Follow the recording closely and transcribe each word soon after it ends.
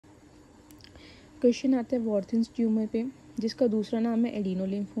Question आता है वॉर्थिन tumour पे, जिसका दूसरा नाम है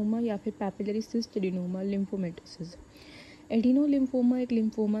एडिनोलिम्फोमा या फिर पैपिलरी सिस्टेडेनोमा लिम्फोमेटोसिस। एडिनोलिम्फोमा एक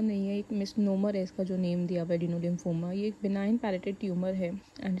लिम्फोमा नहीं है, एक मिसनोमर है इसका जो नेम दिया हुआ एडिनोलिम्फोमा। ये एक बिनाइन पैरेटेड ट्यूमर है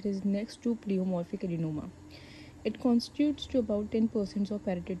and it is next to pleomorphic adenoma. It constitutes to about 10% of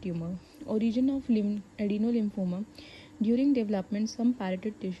parotid tumor. Origin of adenolymphoma. During development, some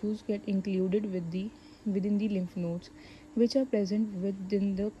parotid tissues get included within the lymph nodes, which are present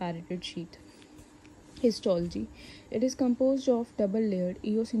within the parotid sheath. Histology. It is composed of double-layered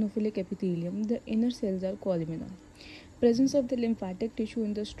eosinophilic epithelium. The inner cells are columnar. Presence of the lymphatic tissue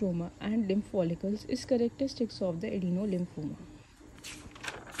in the stroma and lymph follicles is characteristics of the adenolymphoma.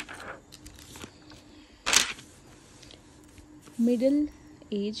 Middle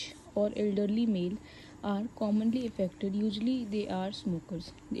age or elderly male are commonly affected. Usually they are smokers.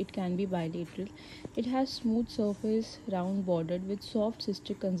 It can be bilateral. It has smooth surface, round bordered with soft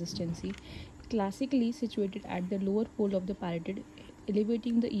cystic consistency, classically situated at the lower pole of the parotid,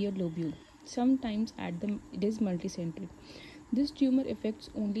 elevating the ear lobule. Sometimes it is multicentric. This tumor affects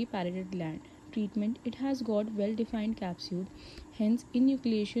only parotid gland. Treatment. It has got well-defined capsule. Hence,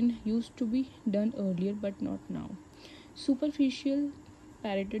 enucleation used to be done earlier but not now. Superficial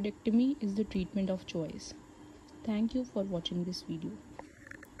parotidectomy is the treatment of choice. Thank you for watching this video.